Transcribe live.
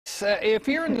Yes, if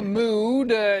you're in the mood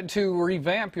to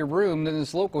revamp your room, then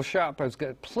this local shop has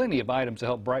got plenty of items to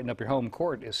help brighten up your home.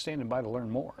 Court is standing by to learn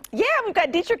more. Yeah, we've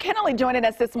got Decor joining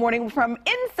us this morning from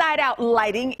Inside Out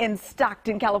Lighting in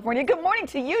Stockton, California. Good morning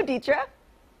to you, Decor.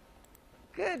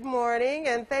 Good morning,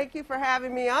 and thank you for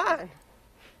having me on.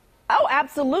 Oh,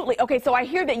 absolutely. Okay, so I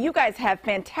hear that you guys have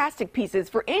fantastic pieces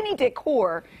for any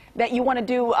decor that you want to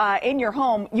do in your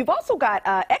home. You've also got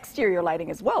exterior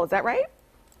lighting as well, is that right?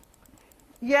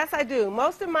 Yes, I do.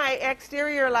 Most of my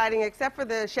exterior lighting, except for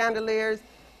the chandeliers,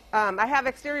 I have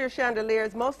exterior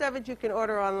chandeliers. Most of it you can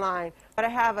order online. But I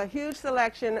have a huge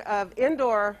selection of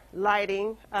indoor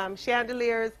lighting,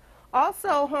 chandeliers,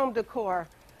 also home decor.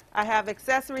 I have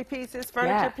accessory pieces,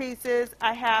 furniture pieces.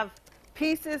 I have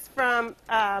pieces from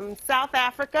South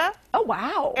Africa. Oh,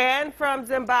 wow. And from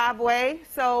Zimbabwe,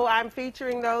 so I'm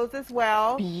featuring those as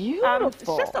well. Beautiful. It's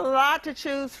just a lot to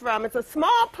choose from. It's a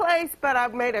small place, but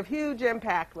I've made a huge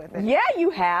impact with it. Yeah,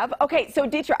 you have. Okay, so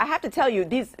Decor, I have to tell you,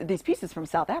 these pieces from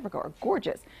South Africa are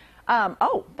gorgeous.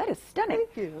 Oh, that is stunning.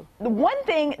 Thank you. The one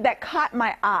thing that caught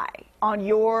my eye on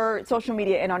your social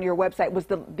media and on your website was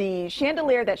the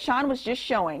chandelier that Sean was just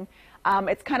showing.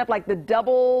 It's kind of like the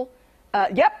double...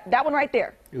 yep, that one right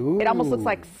there. Ooh. It almost looks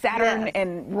like Saturn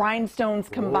and rhinestones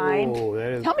combined. Oh,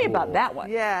 that is Tell me cool. about that one.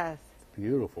 Yes.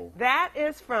 Beautiful. That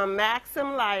is from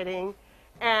Maxim Lighting,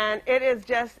 and it is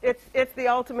just, it's the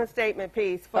ultimate statement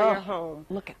piece for your home.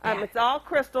 Look at that. It's all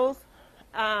crystals,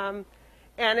 and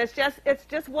it's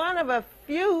just one of a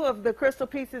few of the crystal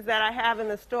pieces that I have in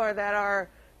the store that are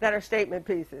statement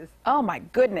pieces. Oh my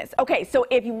goodness. Okay, so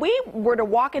if we were to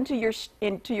walk into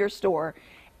your store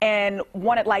and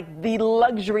wanted like the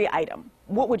luxury item,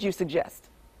 what would you suggest?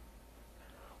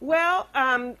 Well,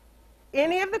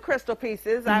 any of the crystal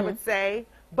pieces, I would say.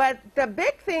 But the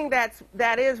big thing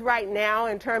that is right now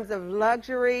in terms of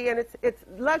luxury, and it's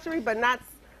luxury, but not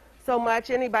so much.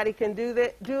 Anybody can do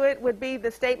it. Would be the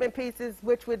statement pieces,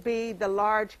 which would be the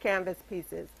large canvas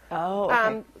pieces. Oh.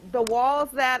 Okay. The walls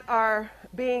that are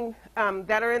being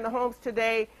that are in the homes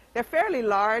today, they're fairly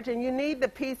large, and you need the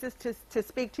pieces to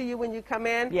speak to you when you come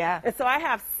in. Yeah. And so I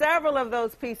have several of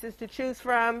those pieces to choose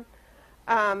from.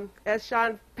 As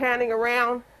Sean panning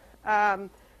around,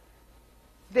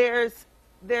 there's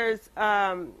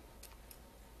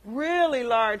really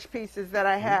large pieces that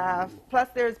I have. Plus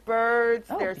there's birds,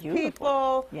 there's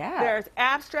people, there's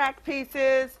abstract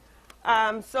pieces.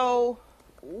 So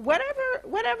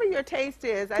whatever your taste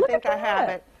is, I think I have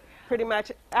it. Pretty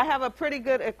much, I have a pretty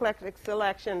good eclectic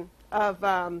selection of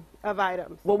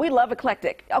items. Well, we love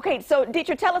eclectic. Okay, so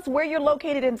Decor, tell us where you're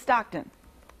located in Stockton.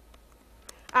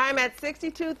 I'm at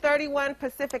 6231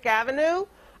 Pacific Avenue.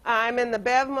 I'm in the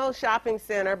Bevmo Shopping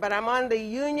Center, but I'm on the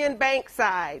Union Bank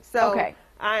side. So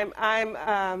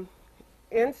I'm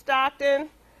in Stockton.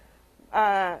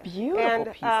 Beautiful and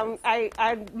pieces.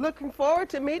 I'm looking forward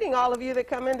to meeting all of you that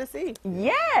come in to see.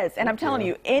 Yes, and I'm telling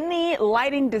you, any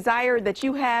lighting desire that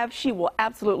you have, she will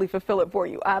absolutely fulfill it for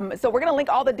you. So we're going to link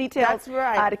all the details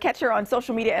to catch her on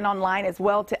social media and online as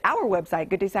well to our website,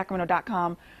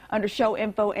 gooddaysacramento.com, under show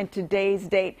info and today's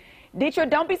date. Decor,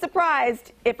 don't be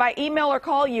surprised if I email or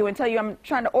call you and tell you I'm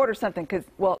trying to order something because,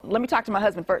 well, let me talk to my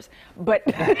husband first. But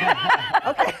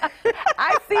okay.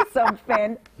 I see some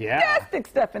fantastic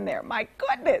stuff in there. My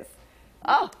goodness.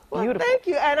 Oh, well, beautiful. Thank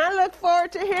you, and I look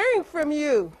forward to hearing from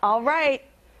you. All right.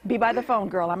 Be by the phone,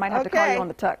 girl. I might have to call you on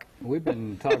the tuck. We've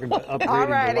been talking about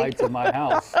upgrading the lights in my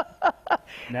house.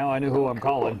 Now I know who I'm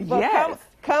calling. Well, yes.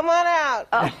 Come on out.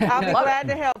 I'll be glad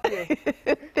to help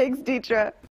you. Thanks, Decor.